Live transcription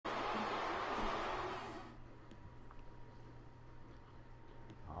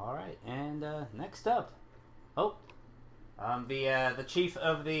And next up, the chief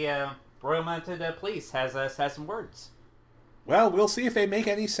of the Royal Mounted Police has some words. Well, we'll see if they make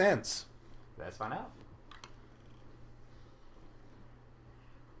any sense. Let's find out.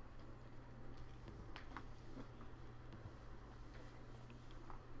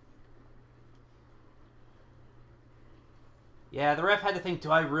 Yeah, the ref had to think, do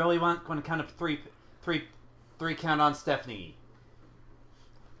I really want to count up three count on Stephanie?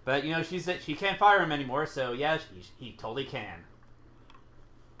 But, you know, she can't fire him anymore, so yeah, he totally can.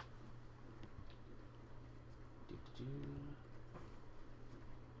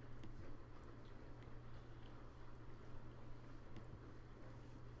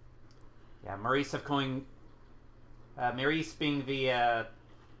 Yeah, Maryse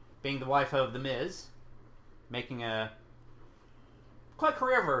being the wife of the Miz, making a quite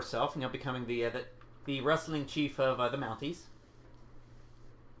career of herself, you know, becoming the wrestling chief of the Mounties.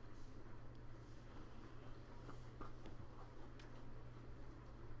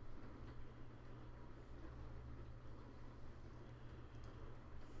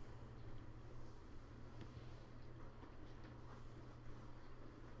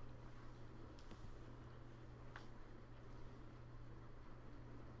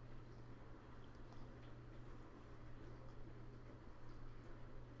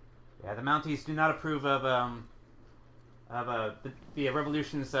 Yeah, the Mounties do not approve of the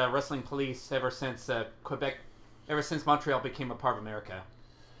Revolution's wrestling police ever since Montreal became a part of America.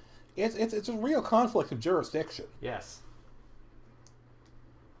 It's a real conflict of jurisdiction. Yes.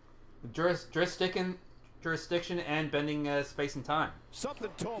 Jurisdiction and bending space and time. Something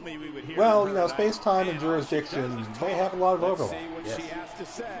told me we would hear. Well, you know, space, time, and jurisdiction, they have a lot of overlap. See what she has to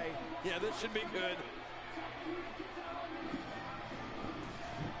say. Yeah, this should be good.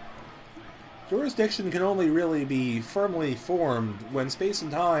 Jurisdiction can only really be firmly formed when space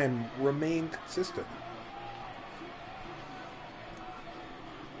and time remain consistent.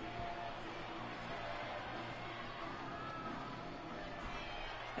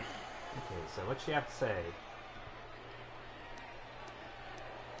 Okay, so what's she have to say?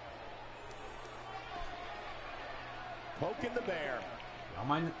 Poking the bear.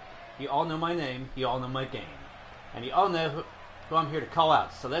 You all know my name, you all know my game. And you all know who I'm here to call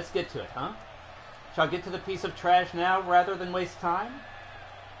out, so let's get to it, huh? Shall I get to the piece of trash now rather than waste time?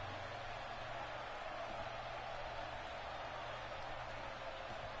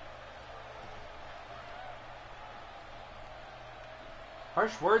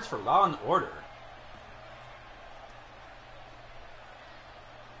 Harsh words for law and order.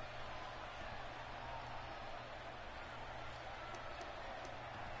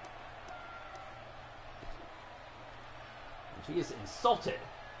 She is insulted.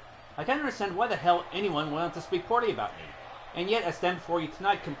 I can't understand why the hell anyone wanted to speak poorly about me. And yet I stand before you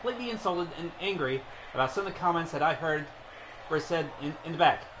tonight completely insulted and angry about some of the comments that I heard were said in the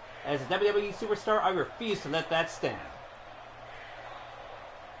back. As a WWE superstar, I refuse to let that stand.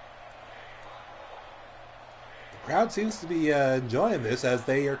 The crowd seems to be enjoying this as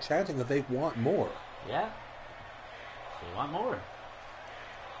they are chanting that they want more. Yeah. They want more.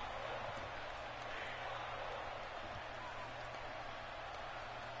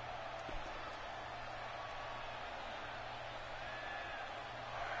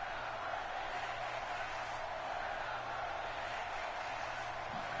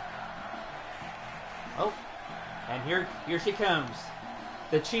 Oh, and here she comes.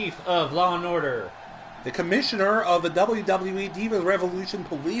 The chief of Law and Order. The commissioner of the WWE Diva Revolution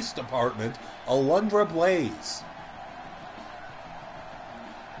Police Department, Alundra Blayze.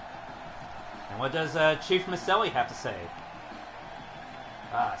 And what does Chief Maselli have to say?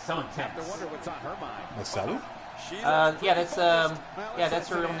 So intense. I wonder what's on her mind. Maselli? That's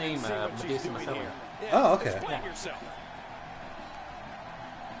her real name, Medusa Maselli. Yeah, Oh, okay. explain yourself.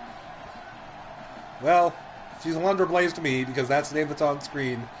 Well, she's Alundra Blayze to me because that's the name that's on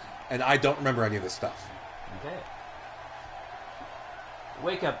screen, and I don't remember any of this stuff. Okay.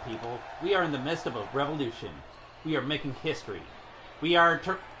 Wake up, people. We are in the midst of a revolution. We are making history. We are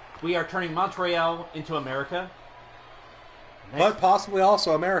turning Montreal into America. But possibly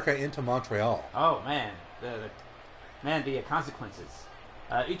also America into Montreal. Oh, man. The consequences.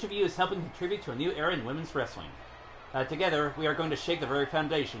 Each of you is helping contribute to a new era in women's wrestling. Together, we are going to shake the very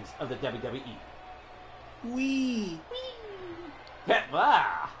foundations of the WWE. Wee. Yeah,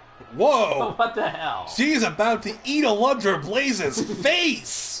 ah. Whoa! What the hell? She's about to eat Alundra Blayze's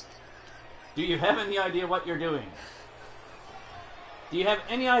face! Do you have any idea what you're doing? Do you have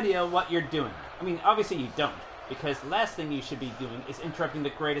any idea what you're doing? I mean, obviously you don't, because the last thing you should be doing is interrupting the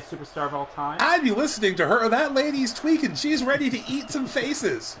greatest superstar of all time. I'd be listening to her. That lady's tweaking. She's ready to eat some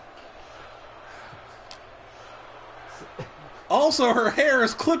faces. Also, her hair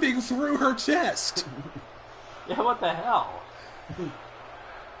is clipping through her chest. Yeah, what the hell?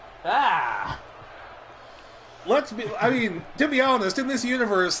 Ah! To be honest, in this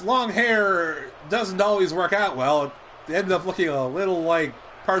universe, long hair doesn't always work out well. It ends up looking a little like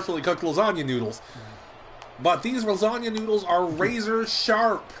partially cooked lasagna noodles. But these lasagna noodles are razor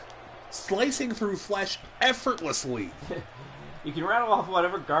sharp, slicing through flesh effortlessly. You can rattle off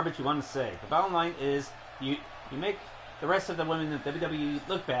whatever garbage you want to say. The bottom line is, you make the rest of the women in WWE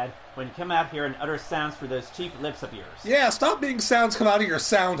look bad when you come out here and utter sounds through those cheap lips of yours. Yeah, stop being sounds come out of your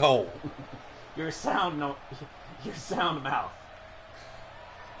sound hole. Your sound mouth.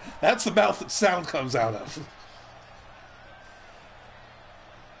 That's the mouth that sound comes out of.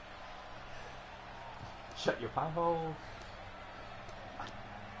 Shut your pie hole.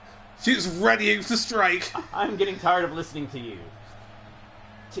 She's readying to strike. I'm getting tired of listening to you.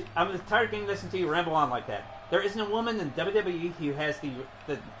 I'm tired of getting listened to you ramble on like that. There isn't a woman in WWE who has the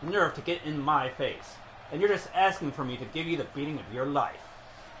nerve to get in my face. And you're just asking for me to give you the beating of your life.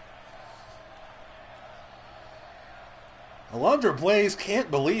 Alundra Blayze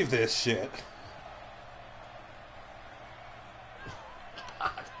can't believe this shit.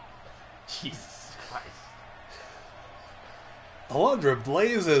 God. Jesus Christ. Alundra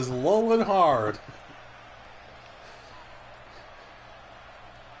Blayze is lolling hard.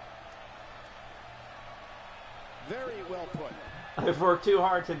 Very well put. I've worked too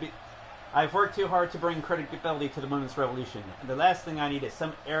hard to bring credibility to the women's revolution. And the last thing I need is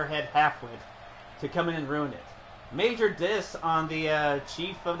some airhead halfwit to come in and ruin it. Major diss on the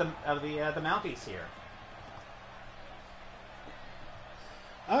chief of the Mounties here.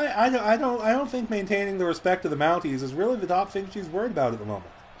 I don't think maintaining the respect of the Mounties is really the top thing she's worried about at the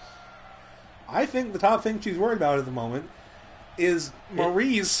moment. I think the top thing she's worried about at the moment is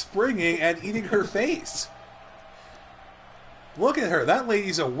Maryse springing and eating her face. Look at her. That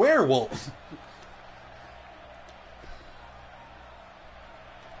lady's a werewolf.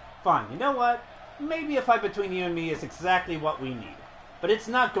 Fine, you know what? Maybe a fight between you and me is exactly what we need. But it's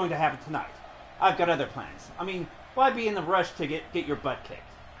not going to happen tonight. I've got other plans. I mean, why be in the rush to get your butt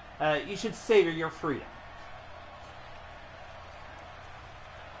kicked? You should savor your freedom.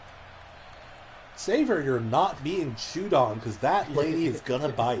 Savor you're not being chewed on, because that lady is gonna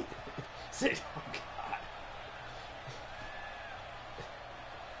bite. Oh, God.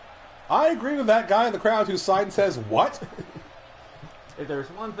 I agree with that guy in the crowd whose sign says, "What?" If there's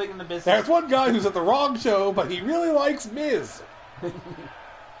one thing in the business... There's one guy who's at the wrong show, but he really likes Miz.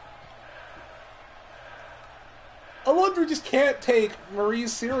 Alundra just can't take Maryse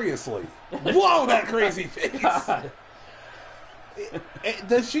seriously. Whoa, that crazy face! God.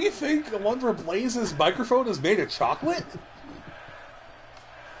 Does she think Alundra Blayze's microphone is made of chocolate?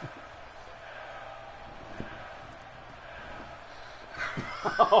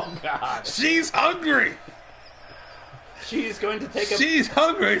 Oh, God. She's hungry! She's going to take a... She's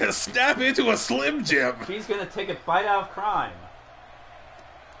hungry to snap into a Slim Jim! She's going to take a bite out of crime.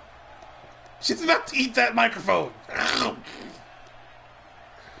 She's about to eat that microphone!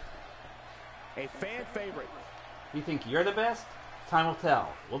 A fan favorite. You think you're the best? Time will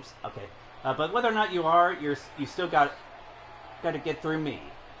tell. Whoops. Okay. But whether or not you are, you still got to get through me,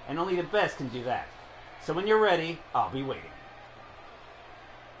 and only the best can do that. So when you're ready, I'll be waiting.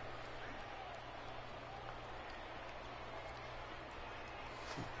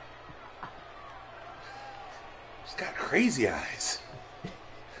 She's got crazy eyes.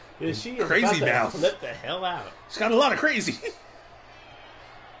 She is Crazy about to mouth. flip the hell out. She's got a lot of crazy.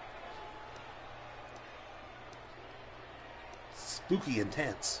 Spooky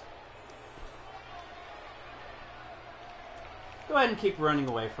intense. Go ahead and keep running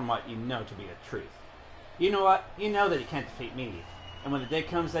away from what you know to be the truth. You know what? You know that you can't defeat me. And when the day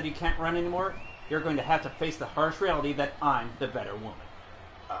comes that you can't run anymore, you're going to have to face the harsh reality that I'm the better woman.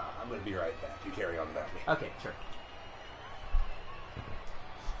 I'm going to be right back. You carry on without me. Okay, sure.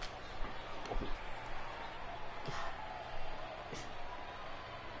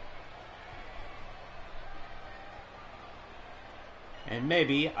 And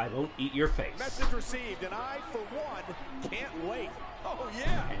maybe I won't eat your face. Message received, and I, for one, can't wait. Oh,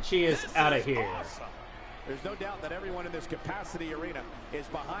 yeah. And she is out of here. Awesome. There's no doubt that everyone in this capacity arena is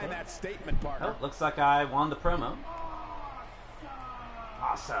behind that statement, partner. Oh, looks like I won the promo.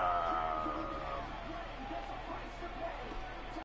 Awesome.